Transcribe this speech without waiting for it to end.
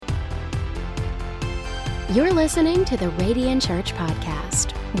You're listening to the Radiant Church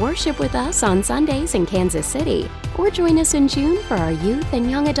Podcast. Worship with us on Sundays in Kansas City, or join us in June for our youth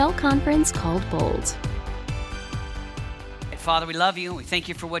and young adult conference called Bold. Father, we love you, and we thank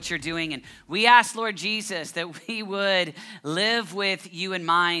you for what you're doing, and we ask, Lord Jesus, that we would live with you in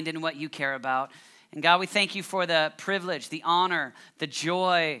mind and what you care about. And God, we thank you for the privilege, the honor, the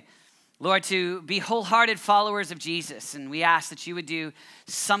joy, Lord, to be wholehearted followers of Jesus. And we ask that you would do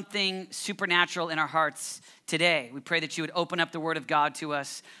something supernatural in our hearts today. We pray that you would open up the word of God to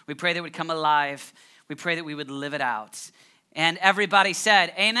us. We pray that it would come alive. We pray that we would live it out. And everybody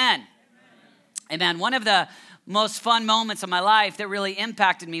said, amen. Amen. One of the most fun moments of my life that really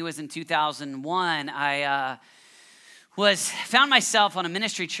impacted me was in 2001. I found myself on a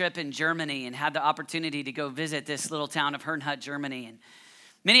ministry trip in Germany and had the opportunity to go visit this little town of Herrnhut, Germany. And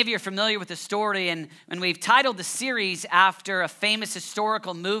many of you are familiar with the story, and we've titled the series after a famous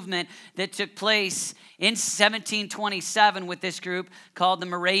historical movement that took place in 1727 with this group called the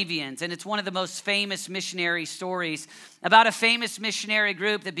Moravians. And it's one of the most famous missionary stories about a famous missionary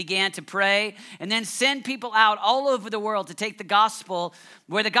group that began to pray and then send people out all over the world to take the gospel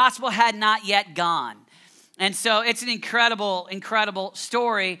where the gospel had not yet gone. And so it's an incredible, incredible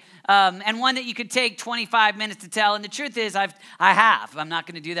story, and one that you could take 25 minutes to tell. And the truth is, I have. I'm not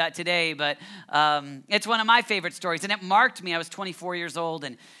going to do that today, but it's one of my favorite stories. And it marked me. I was 24 years old,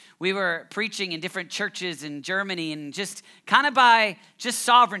 and we were preaching in different churches in Germany, and just kind of by just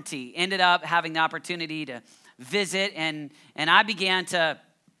sovereignty, ended up having the opportunity to visit. And I began to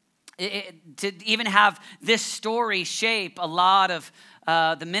even have this story shape a lot of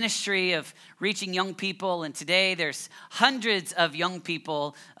the ministry of reaching young people. And today there's hundreds of young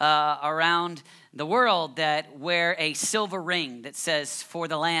people around the world that wear a silver ring that says "For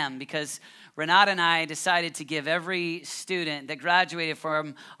the Lamb," because Renata and I decided to give every student that graduated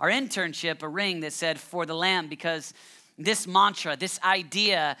from our internship a ring that said "For the Lamb," because this mantra, this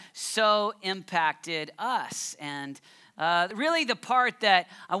idea so impacted us. And really the part that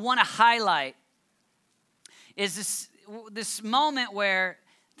I want to highlight is this moment where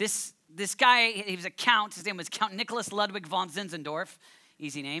this guy, he was a count, his name was Count Nicholas Ludwig von Zinzendorf,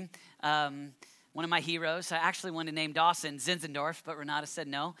 easy name, one of my heroes. I actually wanted to name Dawson Zinzendorf, but Renata said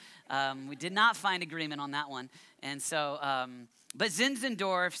no. We did not find agreement on that one. And so, but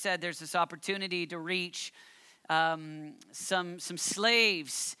Zinzendorf said there's this opportunity to reach some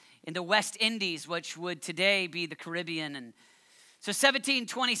slaves in the West Indies, which would today be the Caribbean. And so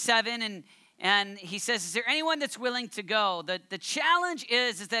 1727, and he says, is there anyone that's willing to go? The challenge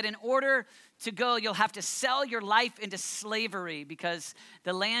is that in order to go, you'll have to sell your life into slavery because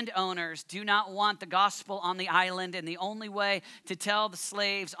the landowners do not want the gospel on the island. And the only way to tell the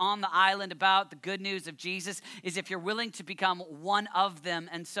slaves on the island about the good news of Jesus is if you're willing to become one of them.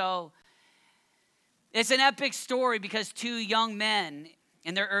 And so it's an epic story because two young men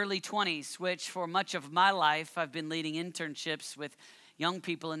in their early 20s, which for much of my life, I've been leading internships with young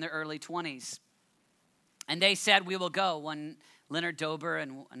people in their early 20s. And they said, we will go. One, Leonard Dober,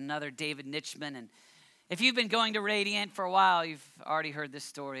 and another, David Nitchman. And if you've been going to Radiant for a while, you've already heard this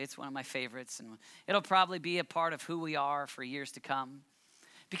story. It's one of my favorites, and it'll probably be a part of who we are for years to come.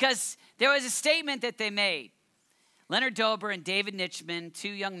 Because there was a statement that they made. Leonard Dober and David Nitchman,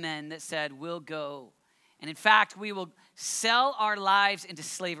 two young men that said, we'll go. And in fact, we will sell our lives into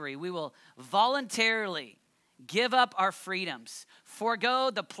slavery. We will voluntarily give up our freedoms,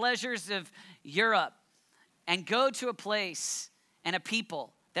 forego the pleasures of Europe, and go to a place and a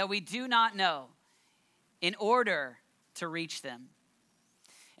people that we do not know in order to reach them.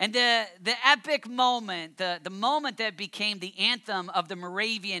 And the epic moment, the moment that became the anthem of the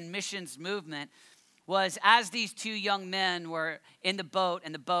Moravian missions movement was as these two young men were in the boat,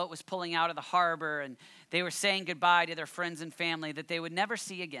 and the boat was pulling out of the harbor, and they were saying goodbye to their friends and family that they would never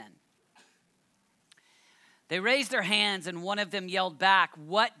see again. They raised their hands, and one of them yelled back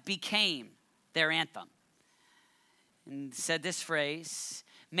what became their anthem and said this phrase,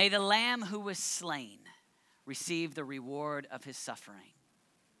 "May the Lamb who was slain receive the reward of his suffering."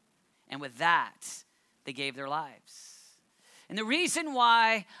 And with that, they gave their lives. And the reason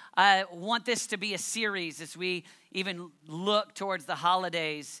why I want this to be a series as we even look towards the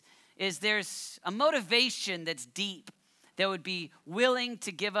holidays is there's a motivation that's deep that would be willing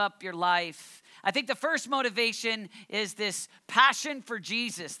to give up your life. I think the first motivation is this passion for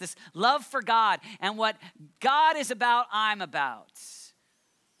Jesus, this love for God, and what God is about, I'm about.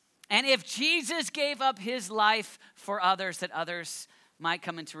 And if Jesus gave up his life for others, that others might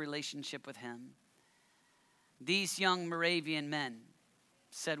come into relationship with him. These young Moravian men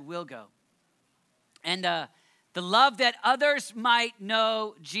said, we'll go. And the love that others might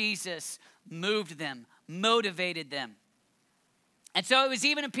know Jesus moved them, motivated them. And so it was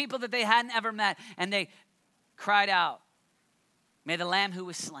even in people that they hadn't ever met, and they cried out, "May the Lamb who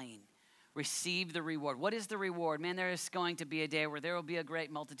was slain receive the reward." What is the reward? Man, there is going to be a day where there will be a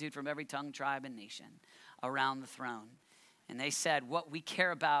great multitude from every tongue, tribe, and nation around the throne. And they said, what we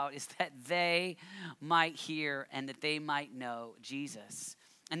care about is that they might hear and that they might know Jesus.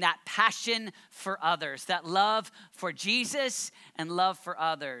 And that passion for others, that love for Jesus and love for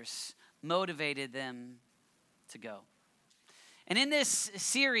others motivated them to go. And in this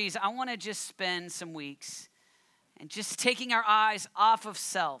series, I want to just spend some weeks and just taking our eyes off of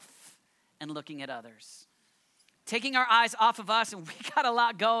self and looking at others. Taking our eyes off of us, and we got a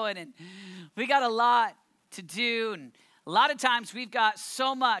lot going, and we got a lot to do, and a lot of times we've got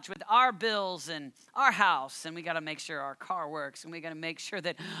so much with our bills and our house, and we got to make sure our car works, and we got to make sure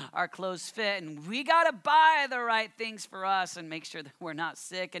that our clothes fit, and we got to buy the right things for us and make sure that we're not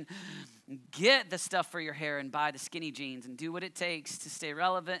sick, and get the stuff for your hair and buy the skinny jeans and do what it takes to stay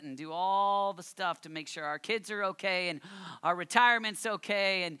relevant and do all the stuff to make sure our kids are okay and our retirement's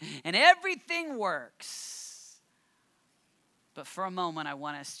okay and everything works. But for a moment, I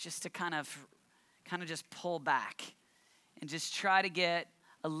want us just to kind of just pull back and just try to get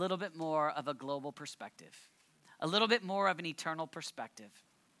a little bit more of a global perspective, a little bit more of an eternal perspective.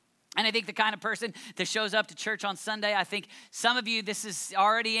 And I think the kind of person that shows up to church on Sunday, I think some of you, this is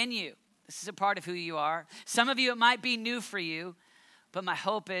already in you. This is a part of who you are. Some of you, it might be new for you, but my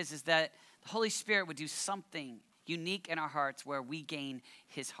hope is that the Holy Spirit would do something unique in our hearts where we gain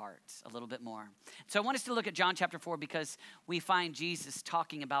his heart a little bit more. So I want us to look at John chapter 4 because we find Jesus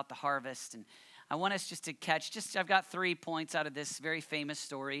talking about the harvest, and I want us just to catch, I've got 3 points out of this very famous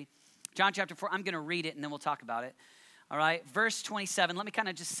story. John chapter 4, I'm going to read it and then we'll talk about it. All right, verse 27, let me kind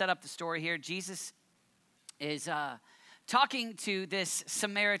of just set up the story here. Jesus is talking to this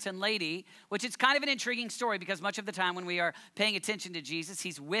Samaritan lady, which is kind of an intriguing story because much of the time when we are paying attention to Jesus,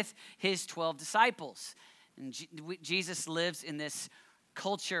 he's with his 12 disciples. And Jesus lives in this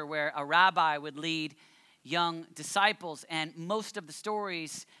culture where a rabbi would lead young disciples, and most of the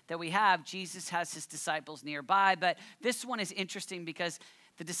stories that we have, Jesus has his disciples nearby, but this one is interesting because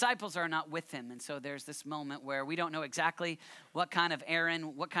the disciples are not with him, and so there's this moment where we don't know exactly what kind of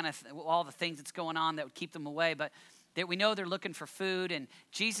errand, what kind of all the things that's going on that would keep them away, but that we know they're looking for food, and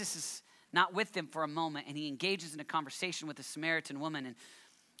Jesus is not with them for a moment, and he engages in a conversation with a Samaritan woman,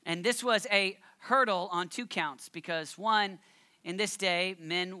 and this was a hurdle on 2 counts, because one, in this day,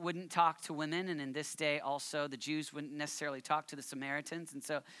 men wouldn't talk to women, and in this day also, the Jews wouldn't necessarily talk to the Samaritans. And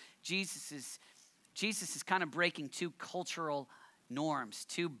so Jesus is kind of breaking 2 cultural norms,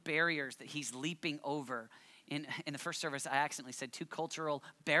 2 barriers that he's leaping over. In the first service, I accidentally said 2 cultural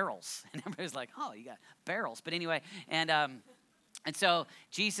barrels, and everybody's like, "Oh, you got barrels." But anyway, and so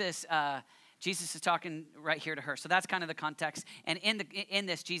Jesus is talking right here to her. So that's kind of the context. And in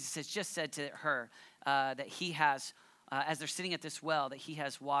this, Jesus has just said to her that he has. As they're sitting at this well, that he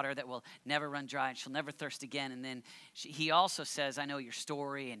has water that will never run dry and she'll never thirst again. And then he also says, "I know your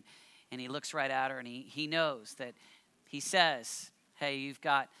story." And he looks right at her and he knows that he says, "Hey, you've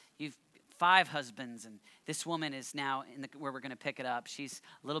 5 husbands." And this woman is now where we're going to pick it up. She's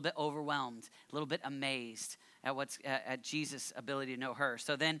a little bit overwhelmed, a little bit amazed at Jesus' ability to know her.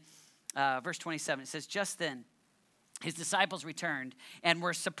 So then verse 27, it says, "Just then his disciples returned and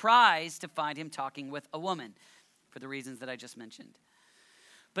were surprised to find him talking with a woman," for the reasons that I just mentioned.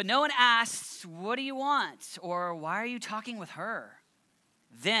 But no one asked, "What do you want?" or "Why are you talking with her?"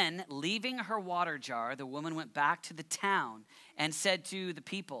 Then, leaving her water jar, the woman went back to the town and said to the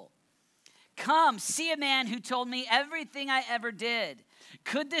people, "Come, see a man who told me everything I ever did.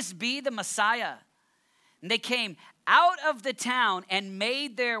 Could this be the Messiah?" And they came out of the town and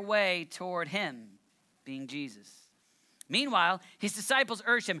made their way toward him, being Jesus. Meanwhile, his disciples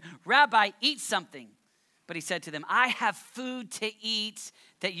urged him, "Rabbi, eat something." But he said to them, "I have food to eat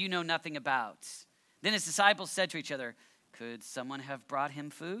that you know nothing about." Then his disciples said to each other, "Could someone have brought him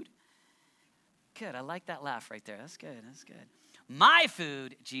food?" Good, I like that laugh right there. That's good. "My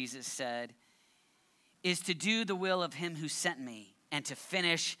food," Jesus said, "is to do the will of him who sent me and to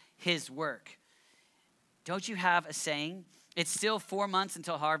finish his work. Don't you have a saying? It's still 4 months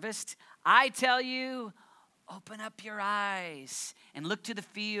until harvest. I tell you, open up your eyes and look to the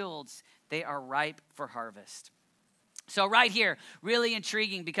fields. They are ripe for harvest." So right here, really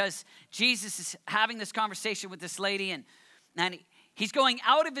intriguing because Jesus is having this conversation with this lady and he's going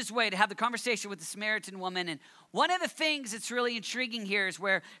out of his way to have the conversation with the Samaritan woman. And one of the things that's really intriguing here is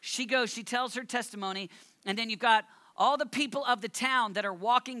where she tells her testimony, and then you've got all the people of the town that are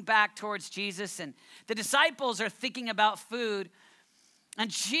walking back towards Jesus, and the disciples are thinking about food. And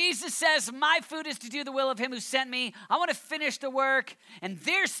Jesus says, my food is to do the will of him who sent me. I want to finish the work. And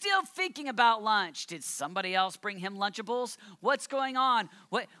they're still thinking about lunch. Did somebody else bring him Lunchables? What's going on?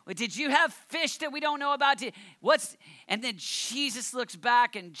 What did you have fish that we don't know about? And then Jesus looks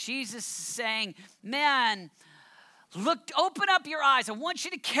back and Jesus is saying, man, open up your eyes. I want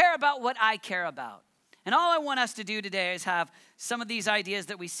you to care about what I care about. And all I want us to do today is have some of these ideas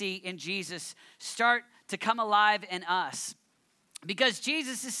that we see in Jesus start to come alive in us. Because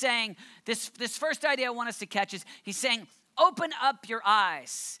Jesus is saying, this first idea I want us to catch is, he's saying, open up your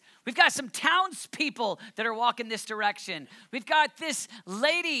eyes. We've got some townspeople that are walking this direction. We've got this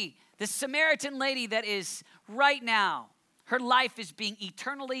lady, this Samaritan lady that is right now, her life is being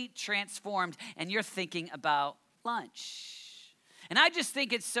eternally transformed, and you're thinking about lunch. And I just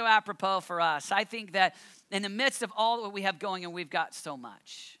think it's so apropos for us. I think that in the midst of all that we have going, and we've got so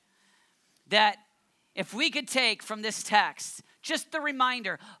much, that if we could take from this text just the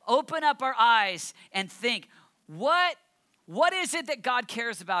reminder, open up our eyes and think, what is it that God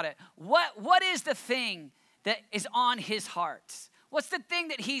cares about it? What is the thing that is on his heart? What's the thing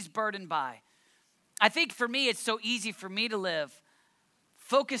that he's burdened by? I think for me, it's so easy for me to live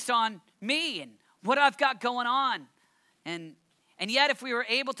focused on me and what I've got going on. And yet if we were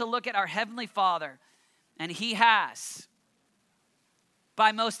able to look at our Heavenly Father, and he has,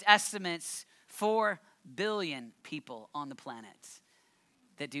 by most estimates, 4 billion people on the planet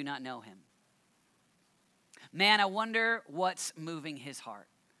that do not know him. Man, I wonder what's moving his heart.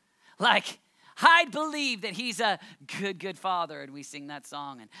 Like, I believe that he's a good father, and we sing that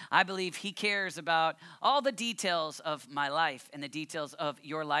song. And I believe he cares about all the details of my life and the details of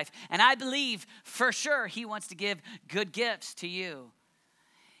your life. And I believe for sure he wants to give good gifts to you.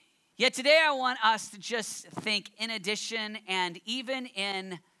 Yet today I want us to just think in addition and even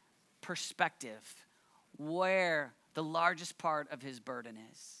in perspective where the largest part of his burden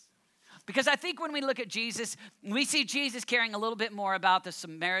is. Because I think when we look at Jesus, we see Jesus caring a little bit more about the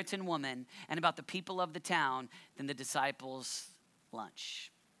Samaritan woman and about the people of the town than the disciples'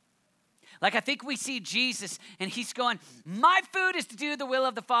 lunch. Like, I think we see Jesus and he's going, my food is to do the will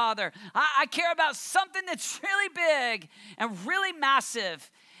of the Father. I care about something that's really big and really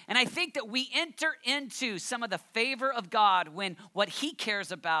massive. And I think that we enter into some of the favor of God when what he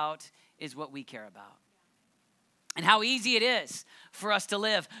cares about is what we care about. And how easy it is for us to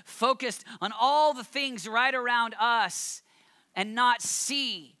live focused on all the things right around us and not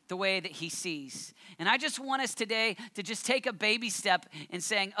see the way that he sees. And I just want us today to just take a baby step in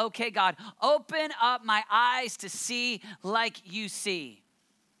saying, okay, God, open up my eyes to see like you see.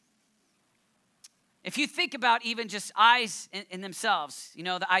 If you think about even just eyes in themselves, you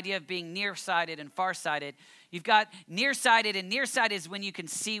know, the idea of being nearsighted and farsighted, you've got nearsighted, and nearsighted is when you can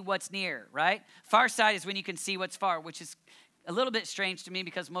see what's near, right? Farsighted is when you can see what's far, which is a little bit strange to me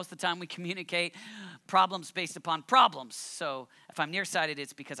because most of the time we communicate problems based upon problems. So if I'm nearsighted,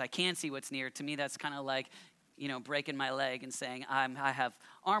 it's because I can see what's near. To me, that's kind of like, you know, breaking my leg and saying I have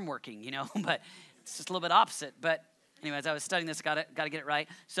arm working, you know, but it's just a little bit opposite. But anyways, I was studying this, got to get it right.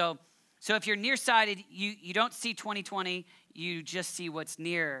 So if you're nearsighted, you don't see 20/20, you just see what's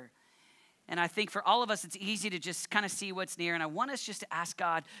near. And I think for all of us, it's easy to just kind of see what's near. And I want us just to ask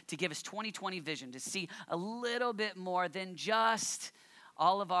God to give us 20/20 vision, to see a little bit more than just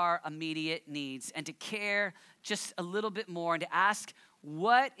all of our immediate needs, and to care just a little bit more, and to ask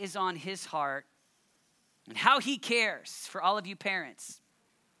what is on his heart and how he cares. For all of you parents,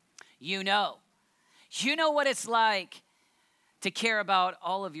 you know what it's like to care about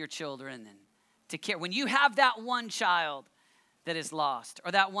all of your children, and to care when you have that one child that is lost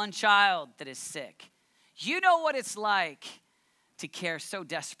or that one child that is sick. You know what it's like to care so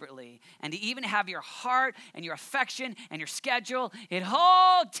desperately and to even have your heart and your affection and your schedule. It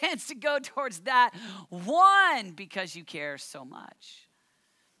all tends to go towards that one because you care so much.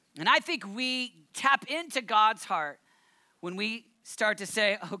 And I think we tap into God's heart when we start to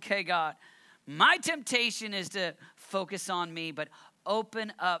say, okay, God, my temptation is to focus on me, but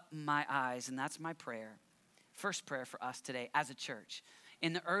open up my eyes. And that's my prayer. First prayer for us today as a church.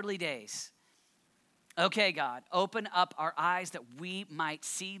 In the early days, okay, God, open up our eyes that we might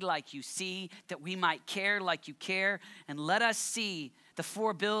see like you see, that we might care like you care, and let us see the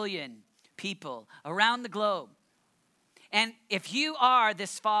 4 billion people around the globe. And if you are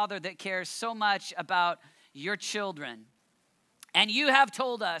this father that cares so much about your children, and you have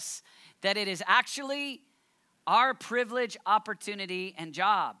told us that it is actually our privilege, opportunity, and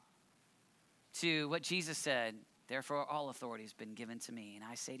job to what Jesus said, therefore all authority has been given to me. And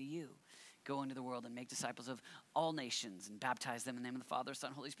I say to you, Go into the world and make disciples of all nations and baptize them in the name of the Father,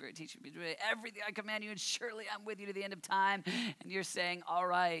 Son, Holy Spirit. Teach them to do everything I command you, and surely I'm with you to the end of time. And you're saying, all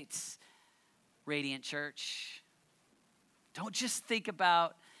right, Radiant Church, don't just think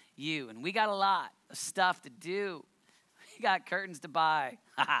about you. And we got a lot of stuff to do. We got curtains to buy.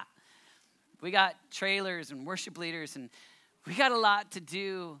 We got trailers and worship leaders, and we got a lot to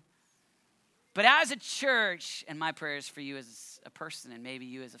do. But as a church, and my prayers for you as a person and maybe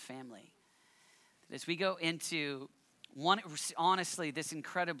you as a family, that as we go into, honestly, this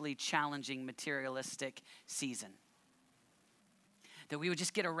incredibly challenging materialistic season, that we would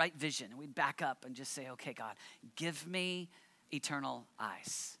just get a right vision and we'd back up and just say, okay, God, give me eternal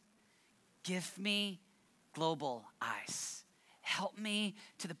eyes. Give me global eyes. Help me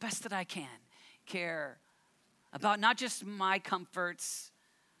to the best that I can care about not just my comforts,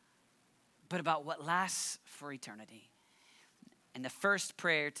 but about what lasts for eternity. And the first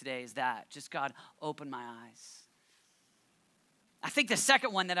prayer today is that, just God, open my eyes. I think the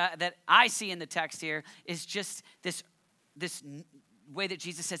second one that I see in the text here is just this way that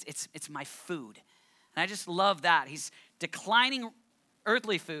Jesus says, it's my food. And I just love that. He's declining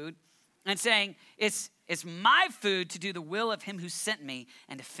earthly food and saying, it's my food to do the will of him who sent me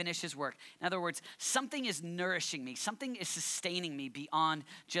and to finish his work. In other words, something is nourishing me. Something is sustaining me beyond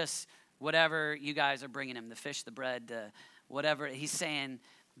just whatever you guys are bringing him, the fish, the bread, the whatever. He's saying,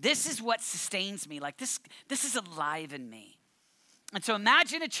 this is what sustains me. Like this is alive in me. And so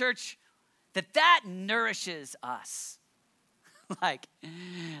imagine a church that nourishes us. like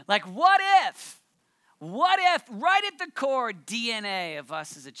what if right at the core DNA of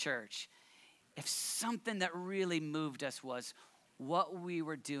us as a church, if something that really moved us was what we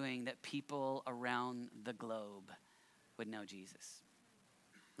were doing that people around the globe would know Jesus.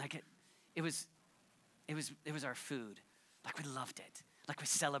 Like it was our food. Like we loved it. Like we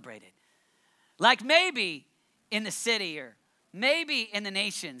celebrated. Like maybe in the city or maybe in the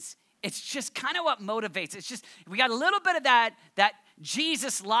nations, it's just kind of what motivates. It's just, we got a little bit of that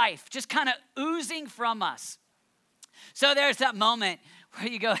Jesus life just kind of oozing from us. So there's that moment where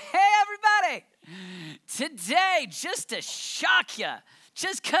you go, hey, everybody, today, just to shock you,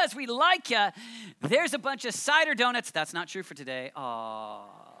 just because we like you, there's a bunch of cider donuts. That's not true for today. Aww.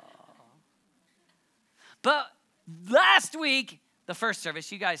 But last week, the first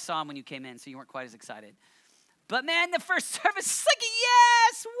service, you guys saw him when you came in, so you weren't quite as excited. But man, the first service is like,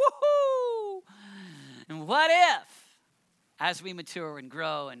 yes, woohoo! And what if, as we mature and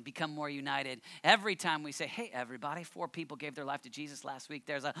grow and become more united, every time we say, hey, everybody, 4 people gave their life to Jesus last week,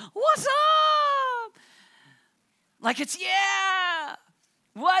 there's a, what's up? Like it's, yeah.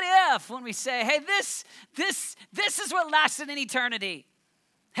 What if when we say, hey, this is what lasted in eternity.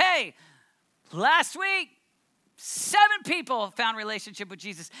 Hey, last week, 7 people found relationship with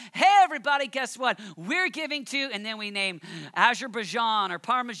Jesus. Hey, everybody, guess what? We're giving to, and then we name Azerbaijan or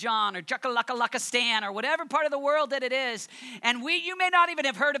Parmesan or Jakalaka-Lakistan or whatever part of the world that it is. And you may not even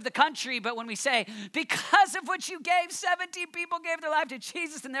have heard of the country, but when we say, because of what you gave, 17 people gave their life to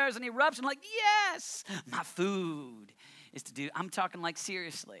Jesus, and there's an eruption, like, yes, my food is to do. I'm talking like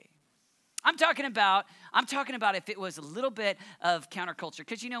seriously. I'm talking about if it was a little bit of counterculture.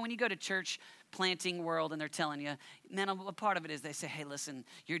 Because, when you go to church planting world and they're telling you, man, a part of it is they say, hey, listen,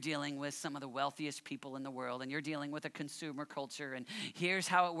 you're dealing with some of the wealthiest people in the world and you're dealing with a consumer culture and here's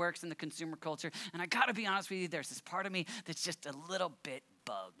how it works in the consumer culture. And I got to be honest with you, there's this part of me that's just a little bit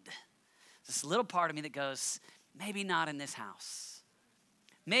bugged. This little part of me that goes, maybe not in this house.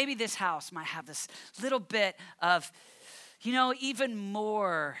 Maybe this house might have this little bit of, even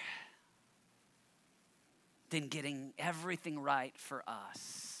more than getting everything right for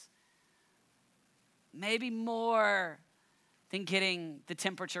us. Maybe more than getting the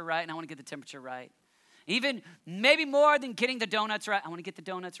temperature right, and I want to get the temperature right. Even maybe more than getting the donuts right, I want to get the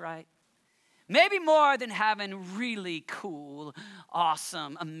donuts right. Maybe more than having really cool,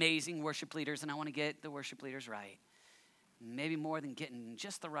 awesome, amazing worship leaders, and I want to get the worship leaders right. Maybe more than getting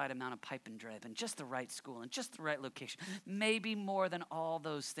just the right amount of pipe and drip and just the right school and just the right location. Maybe more than all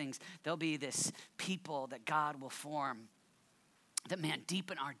those things, there'll be this people that God will form that, man,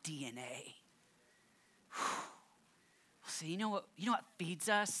 deepen our DNA. So you know what feeds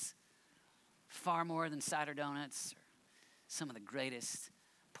us far more than cider donuts or some of the greatest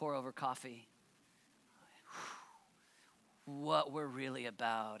pour-over coffee? What we're really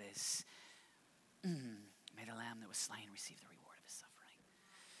about is, may the Lamb that was slain receive the reward of his suffering.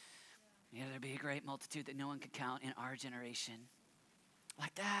 May there be a great multitude that no one could count in our generation.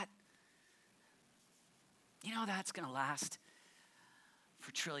 Like that. That's going to last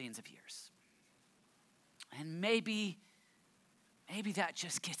for trillions of years. And maybe that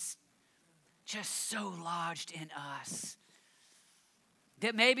just gets just so lodged in us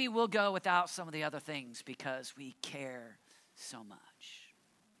that maybe we'll go without some of the other things because we care so much.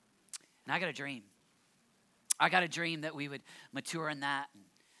 And I got a dream. I got a dream that we would mature in that, and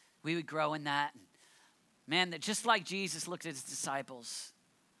we would grow in that. And man, that just like Jesus looked at his disciples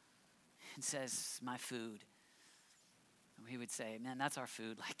and says, my food, we would say, man, that's our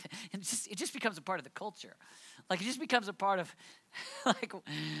food. Like, and it just becomes a part of the culture. Like, it just becomes a part of like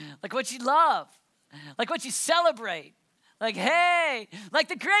what you love, like what you celebrate. Like, hey, like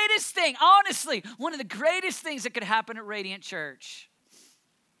the greatest thing, honestly, one of the greatest things that could happen at Radiant Church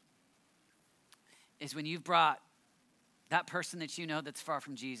is when you've brought that person that you know that's far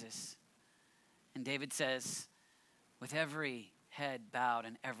from Jesus. And David says, with every head bowed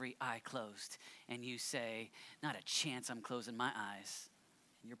and every eye closed, and you say, not a chance I'm closing my eyes.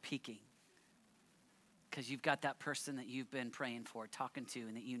 And you're peeking because you've got that person that you've been praying for, talking to,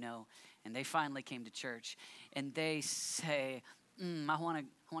 and that you know, and they finally came to church, and they say, I want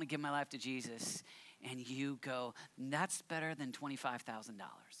to give my life to Jesus. And you go, that's better than $25,000.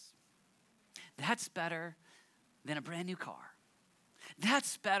 That's better than a brand new car.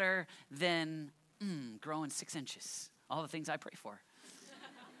 That's better than growing 6 inches. All the things I pray for.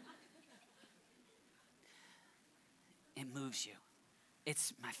 It moves you.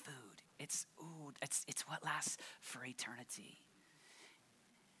 It's my food. It's what lasts for eternity.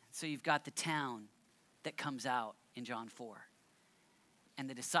 So you've got the town that comes out in John 4. And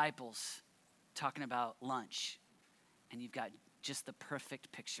the disciples talking about lunch. And you've got just the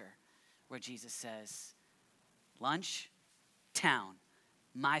perfect picture where Jesus says, lunch, town,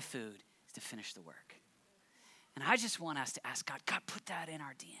 my food is to finish the work. And I just want us to ask God, put that in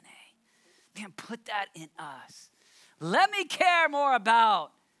our DNA. Man, put that in us. Let me care more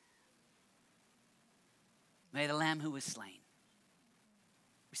about, may the Lamb who was slain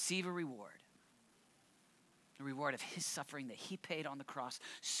receive a reward. The reward of his suffering that he paid on the cross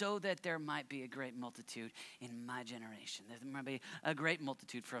so that there might be a great multitude in my generation. There might be a great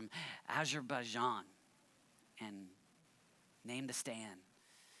multitude from Azerbaijan and Name the Stand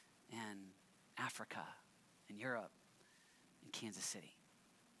and Africa and Europe and Kansas City.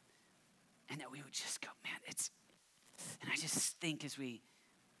 And that we would just go, man, and I just think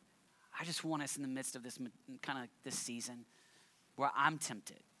I just want us in the midst of this kind of this season where I'm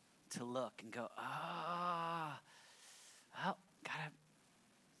tempted to look and go, gotta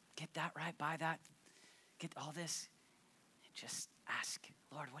get that right, buy that, get all this, and just ask,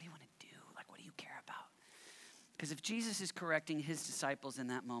 Lord, what do you want to do? Like, what do you care about? Because if Jesus is correcting his disciples in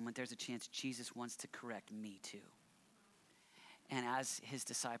that moment, there's a chance Jesus wants to correct me too. And as his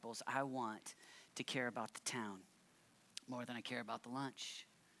disciples, I want to care about the town more than I care about the lunch.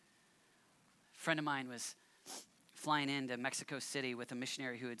 A friend of mine was flying into Mexico City with a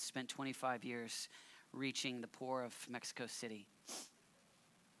missionary who had spent 25 years reaching the poor of Mexico City.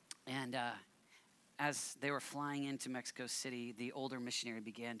 And as they were flying into Mexico City, the older missionary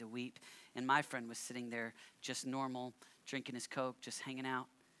began to weep. And my friend was sitting there just normal, drinking his Coke, just hanging out.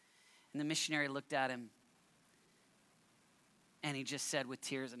 And the missionary looked at him and he just said with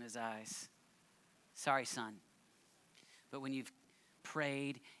tears in his eyes, sorry, son, but when you've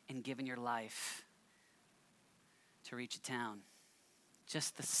prayed and given your life to reach a town,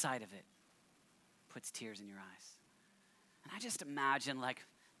 just the sight of it puts tears in your eyes. And I just imagine, like,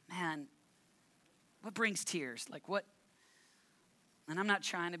 man, what brings tears? Like, what? And I'm not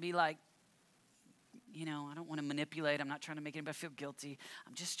trying to be like, I don't want to manipulate. I'm not trying to make anybody feel guilty.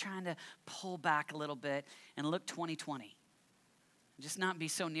 I'm just trying to pull back a little bit and look 2020. Just not be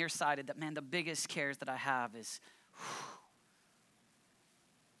so nearsighted that, man, the biggest cares that I have is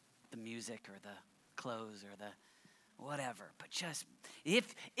the music or the clothes or the whatever. But just,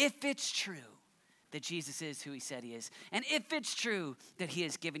 if it's true that Jesus is who he said he is, and if it's true that he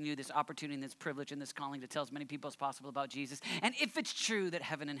has given you this opportunity and this privilege and this calling to tell as many people as possible about Jesus, and if it's true that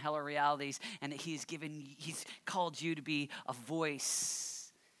heaven and hell are realities and that he's called you to be a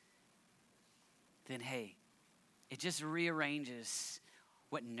voice, then hey, it just rearranges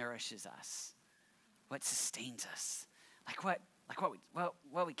what nourishes us, what sustains us, what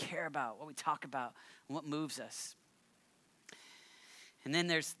we care about, what we talk about, and what moves us. And then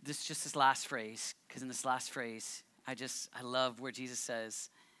there's this last phrase, because in this last phrase, I love where Jesus says,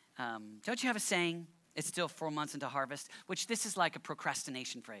 don't you have a saying, it's still 4 months until harvest, which this is like a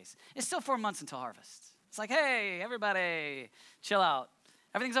procrastination phrase. It's still 4 months until harvest. It's like, hey, everybody, chill out.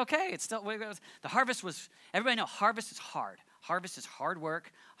 Everything's okay. It's still, the harvest was, everybody know, harvest is hard. Harvest is hard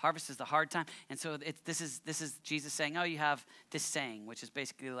work. Harvest is the hard time. And so this is Jesus saying, you have this saying, which is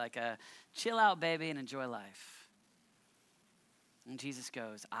basically like a chill out, baby, and enjoy life. And Jesus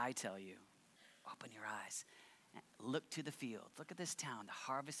goes, I tell you, Open your eyes. Look to the field. Look at this town. The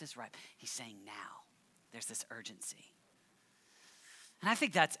harvest is ripe. He's saying now. There's this urgency. And I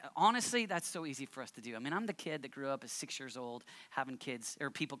think that's so easy for us to do. I mean, I'm the kid that grew up as 6 years old, having kids or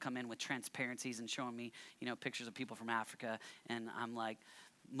people come in with transparencies and showing me, pictures of people from Africa. And I'm like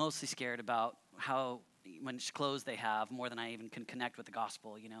mostly scared about how much clothes they have more than I even can connect with the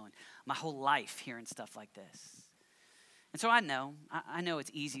gospel, and my whole life hearing stuff like this. And so I know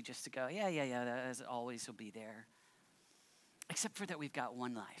it's easy just to go, yeah, as always will be there. Except for that we've got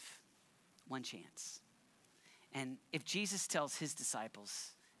one life, one chance. And if Jesus tells his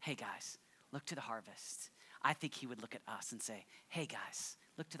disciples, hey guys, look to the harvest, I think he would look at us and say, hey guys,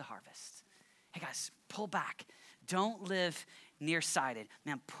 look to the harvest. Hey guys, pull back. Don't live nearsighted.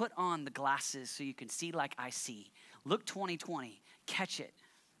 Man, put on the glasses so you can see like I see. Look 2020, catch it,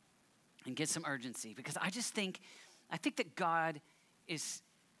 and get some urgency. Because I think that God is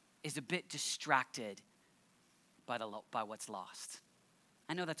a bit distracted by what's lost.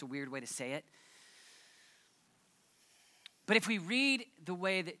 I know that's a weird way to say it. But if we read the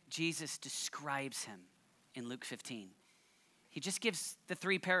way that Jesus describes him in Luke 15, he just gives the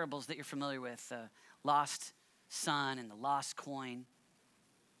three parables that you're familiar with, the lost son and the lost coin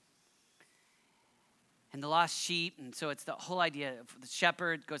and the lost sheep. And so it's the whole idea of the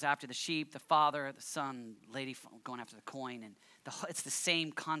shepherd goes after the sheep, the father, the son, lady going after the coin. And it's the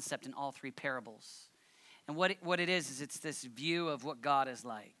same concept in all three parables. And what it is it's this view of what God is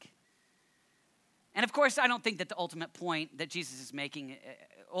like. And of course, I don't think that the ultimate point that Jesus is making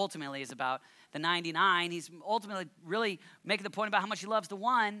ultimately is about the 99. He's ultimately really making the point about how much he loves the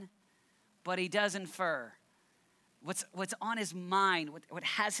one, but he does infer. What's on his mind, what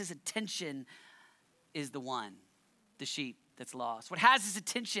has his attention is the one, the sheep that's lost. What has his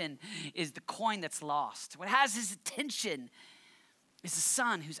attention is the coin that's lost. What has his attention is the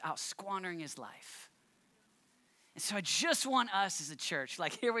son who's out squandering his life. And so I just want us as a church,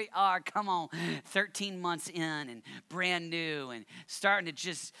 like here we are, come on, 13 months in and brand new and starting to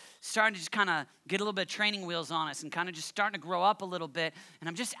just kind of get a little bit of training wheels on us and kind of just starting to grow up a little bit. And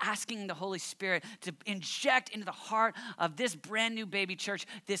I'm just asking the Holy Spirit to inject into the heart of this brand new baby church,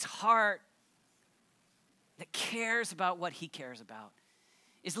 this heart that cares about what he cares about,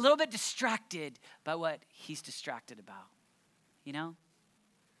 is a little bit distracted by what he's distracted about, When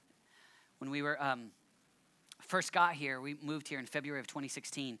we were... first got here, we moved here in February of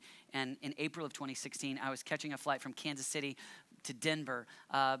 2016, and in April of 2016, I was catching a flight from Kansas City to Denver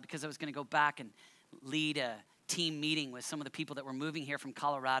because I was going to go back and lead a team meeting with some of the people that were moving here from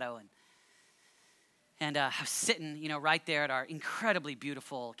Colorado, and I was sitting, right there at our incredibly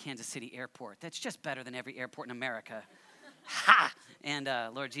beautiful Kansas City airport. That's just better than every airport in America. Ha! And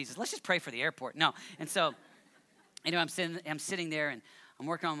Lord Jesus, let's just pray for the airport. No, and so, I'm sitting there, and I'm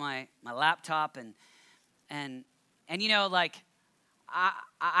working on my laptop, and I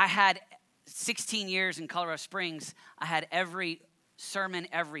had 16 years in Colorado Springs. I had every sermon,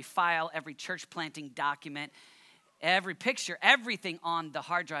 every file, every church planting document, every picture, everything on the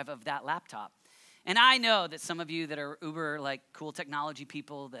hard drive of that laptop. And I know that some of you that are uber cool technology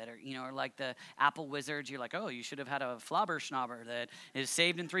people that are, are like the Apple wizards, you're like, oh, you should have had a flobber schnobber that is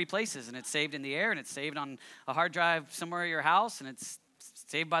saved in 3 places, and it's saved in the air, and it's saved on a hard drive somewhere at your house, and it's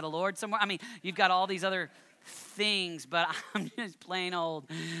saved by the Lord somewhere. I mean, you've got all these other things, but I'm just plain old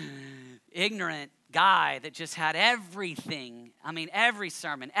ignorant guy that just had everything. I mean, every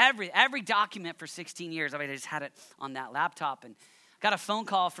sermon, every document for 16 years. I just had it on that laptop, and got a phone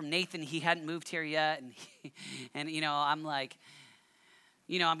call from Nathan. He hadn't moved here yet, and I'm like,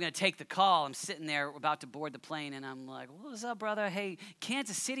 I'm going to take the call. I'm sitting there about to board the plane, and I'm like, what's up, brother? Hey,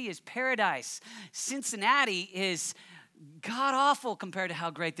 Kansas City is paradise. Cincinnati is god-awful compared to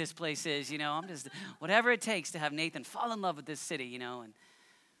how great this place is, I'm just, whatever it takes to have Nathan fall in love with this city, and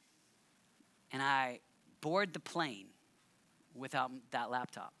I board the plane without that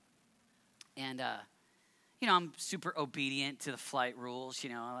laptop. And, I'm super obedient to the flight rules,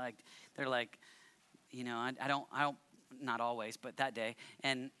 they're like, I don't, not always, but that day,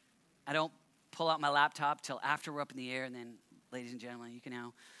 and I don't pull out my laptop till after we're up in the air, and then, ladies and gentlemen, you can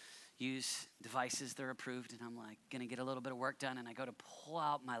now use devices that are approved, and I'm like gonna get a little bit of work done, and I go to pull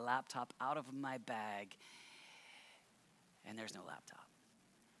out my laptop out of my bag, and there's no laptop.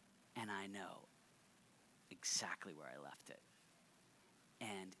 And I know exactly where I left it.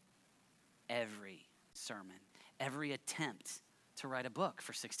 And every sermon, every attempt to write a book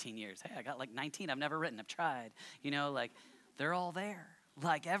for 16 years, hey, I got 19 I've never written, I've tried, they're all there,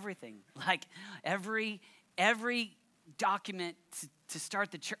 everything, every document to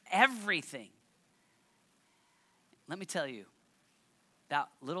start the church, everything. Let me tell you, that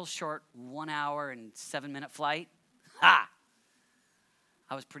little short 1 hour and 7-minute flight, I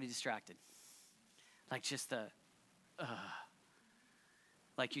was pretty distracted. Like just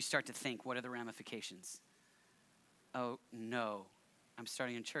like you start to think, what are the ramifications? Oh no, I'm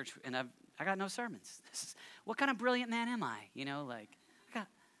starting in church and I got no sermons. What kind of brilliant man am I? You know, like I got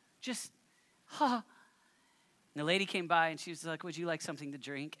just, And the lady came by and she was like, would you like something to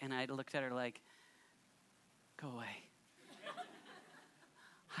drink? And I looked at her like, go away.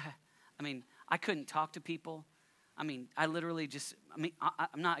 I mean, I couldn't talk to people. I mean, I literally just,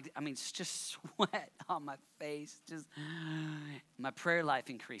 it's just sweat on my face. Just, my prayer life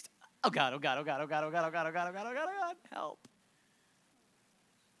increased. Oh God, oh God, oh God, oh God, oh God, oh God, oh God, oh God, oh God, oh God, help.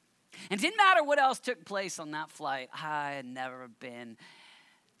 And it didn't matter what else took place on that flight. I had never been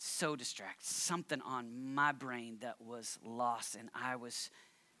so distracted. Something on my brain that was lost, and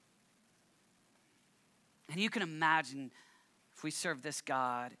you can imagine if we serve this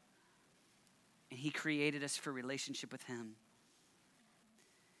God and he created us for relationship with him. And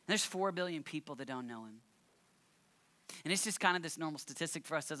there's 4 billion people that don't know him. And it's just kind of this normal statistic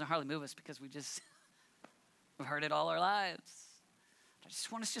for us. Doesn't hardly move us because we've heard it all our lives. I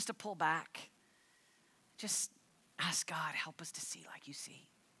just want us just to pull back. Just ask God, help us to see like you see.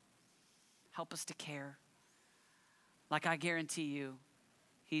 Help us to care. Like I guarantee you,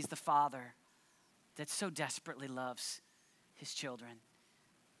 he's the Father that so desperately loves his children.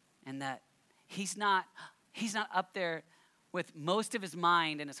 And that he's not up there with most of his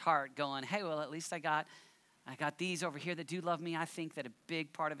mind and his heart going, hey, well, at least I got these over here that do love me. I think that a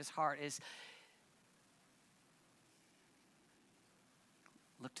big part of his heart is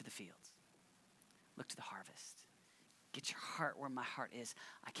look to the fields. Look to the harvest. Get your heart where my heart is.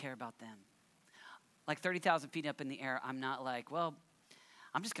 I care about them. Like 30,000 feet up in the air, I'm not like, well,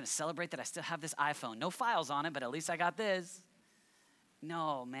 I'm just going to celebrate that I still have this iPhone. No files on it, but at least I got this.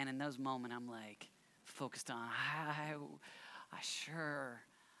 No, man, in those moments, I'm like focused on, I sure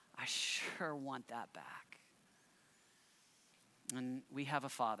want that back. And we have a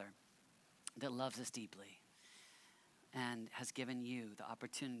Father that loves us deeply and has given you the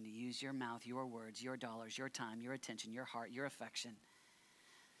opportunity to use your mouth, your words, your dollars, your time, your attention, your heart, your affection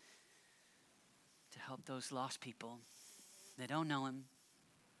to help those lost people that don't know him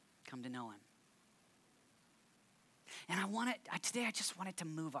come to know him. And today I just wanted to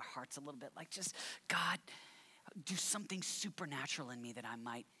move our hearts a little bit. Like just, God, do something supernatural in me that I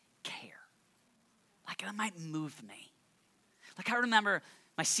might care. Like it might move me. Like I remember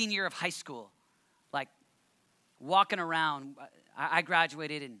my senior year of high school, like walking around. I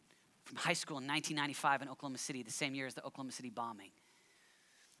graduated from high school in 1995 in Oklahoma City, the same year as the Oklahoma City bombing.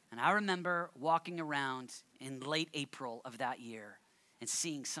 And I remember walking around in late April of that year and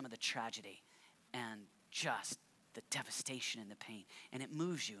seeing some of the tragedy and just the devastation and the pain. And it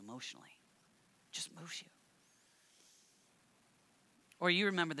moves you emotionally. It just moves you. Or you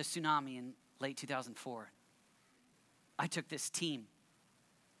remember the tsunami in late 2004. I took this team.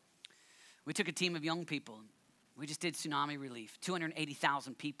 We took a team of young people. We just did tsunami relief.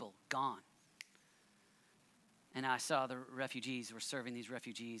 280,000 people gone. And I saw the refugees, were serving these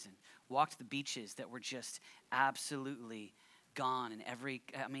refugees and walked the beaches that were just absolutely gone. And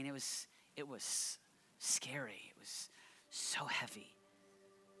it was scary. It was so heavy,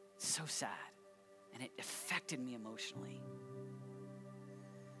 so sad. And it affected me emotionally.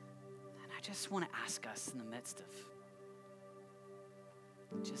 And I just want to ask us in the midst of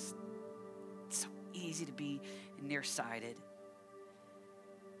just, it's so easy to be nearsighted.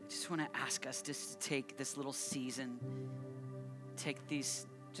 I just want to ask us just to take this little season, take these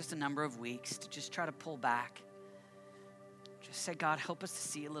just a number of weeks to just try to pull back. Just say, God, help us to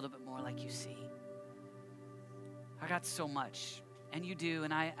see a little bit more like you see. I got so much, and you do,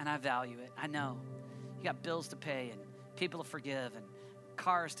 and I value it. I know. You got bills to pay, and people to forgive, and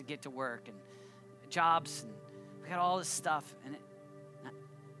cars to get to work, and jobs, and we got all this stuff.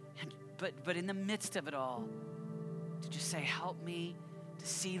 But in the midst of it all, to just say, help me to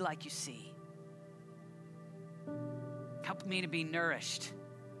see like you see. Help me to be nourished.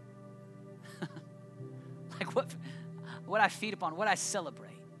 Like what I feed upon, what I celebrate.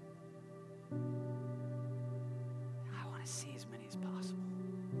 I want to see as many as possible.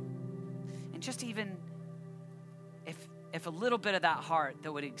 And just even if a little bit of that heart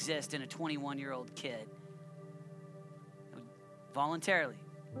that would exist in a 21-year-old kid, voluntarily,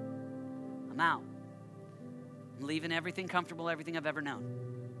 I'm out. I'm leaving everything comfortable, everything I've ever known,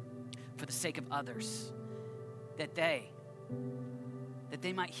 for the sake of others, that they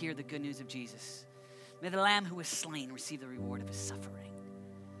might hear the good news of Jesus. May the Lamb who was slain receive the reward of his suffering.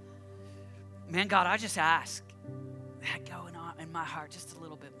 Man, God, I just ask that go in my heart just a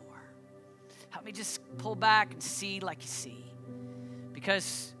little bit more. Help me just pull back and see like you see.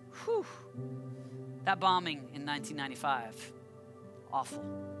 Because, that bombing in 1995, awful.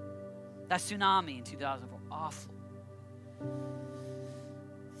 That tsunami in 2004, awful.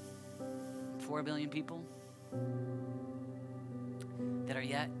 4 billion people that are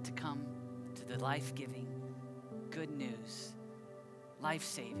yet to come to the life-giving, good news,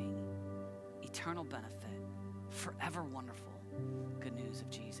 life-saving, eternal benefit, forever wonderful good news of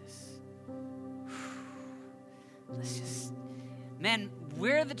Jesus. Let's just, man,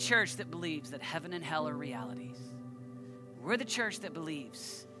 we're the church that believes that heaven and hell are realities. We're the church that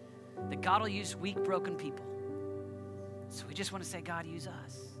believes that God will use weak, broken people. So we just want to say, God, use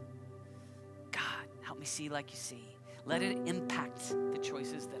us. God, help me see like you see. Let it impact the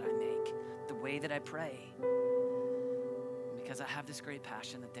choices that I make, the way that I pray. Because I have this great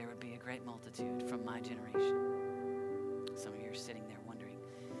passion that there would be a great multitude from my generation. Some of you are sitting there wondering,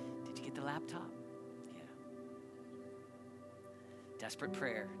 did you get the laptop? Yeah. Desperate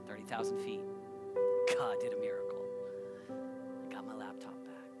prayer, 30,000 feet. God did a miracle. I got my laptop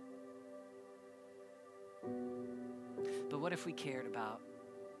back. But what if we cared about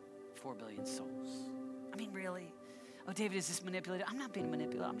 4 billion souls? I mean, really? Oh, David, is this manipulated? I'm not being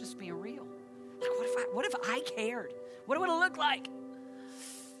manipulated. I'm just being real. Like, what if I cared? What would it look like?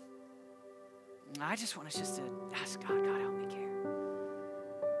 I just want us just to ask God, help me care.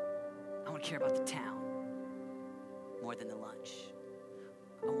 I want to care about the town more than the lunch.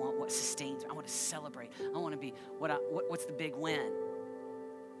 I want what sustains. I want to celebrate. I want to be what's the big win?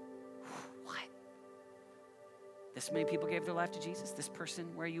 What? This many people gave their life to Jesus? This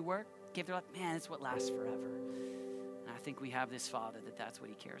person where you work gave their life? Man, it's what lasts forever. And I think we have this Father that's what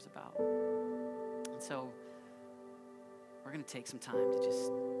he cares about. And so we're going to take some time to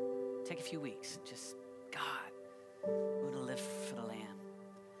just take a few weeks. Just, God, we want to live for the Lamb.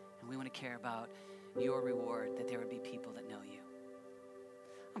 And we want to care about your reward, that there would be people that know you.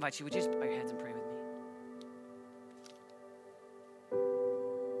 I invite you, would you just bow your heads and pray with me?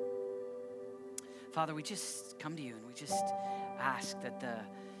 Father, we just come to you and we just ask that the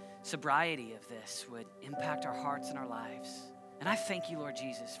sobriety of this would impact our hearts and our lives. And I thank you, Lord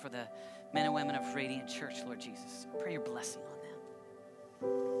Jesus, for the men and women of Radiant Church, Lord Jesus. I pray your blessing on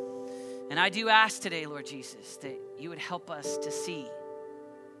them. And I do ask today, Lord Jesus, that you would help us to see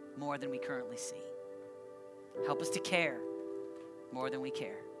more than we currently see. Help us to care more than we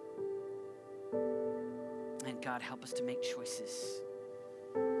care. And God, help us to make choices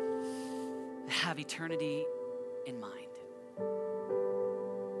that have eternity in mind.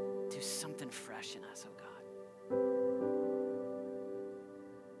 Do something fresh in us, oh God.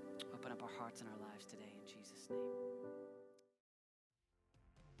 Open up our hearts and our lives today in Jesus' name.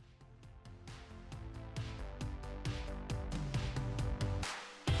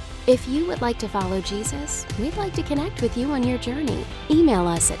 If you would like to follow Jesus, we'd like to connect with you on your journey. Email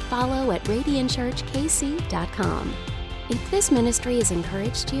us at follow@radiantchurchkc.com. If this ministry has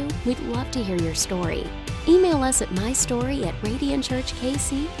encouraged you, we'd love to hear your story. Email us at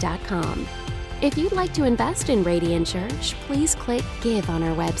mystory@radiantchurchkc.com. If you'd like to invest in Radiant Church, please click Give on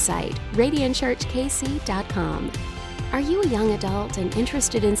our website, radiantchurchkc.com. Are you a young adult and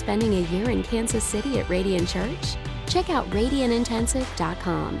interested in spending a year in Kansas City at Radiant Church? Check out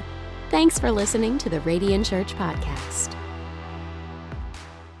radiantintensive.com. Thanks for listening to the Radiant Church Podcast.